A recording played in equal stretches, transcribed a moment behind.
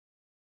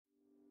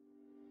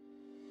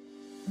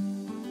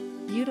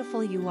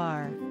beautiful you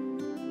are.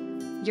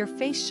 Your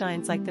face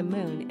shines like the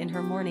moon in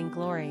her morning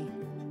glory.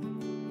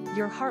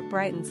 Your heart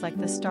brightens like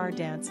the star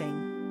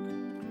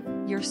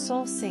dancing. Your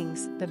soul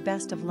sings the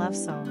best of love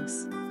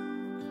songs.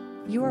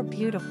 You are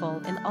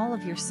beautiful in all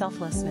of your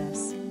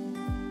selflessness.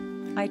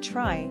 I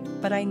try,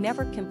 but I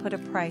never can put a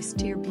price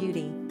to your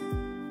beauty.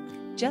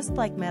 Just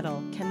like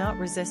metal cannot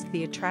resist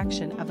the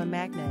attraction of a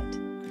magnet.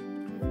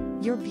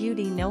 Your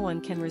beauty no one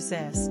can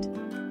resist.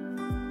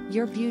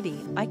 Your beauty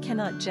I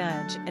cannot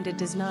judge, and it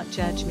does not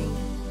judge me.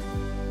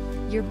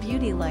 Your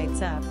beauty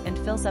lights up and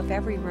fills up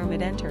every room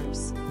it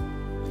enters.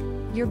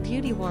 Your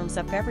beauty warms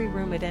up every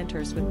room it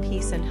enters with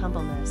peace and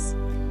humbleness.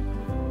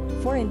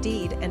 For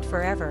indeed and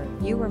forever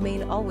you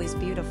remain always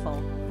beautiful.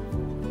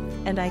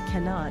 And I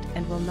cannot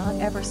and will not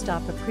ever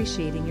stop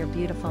appreciating your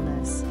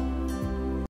beautifulness.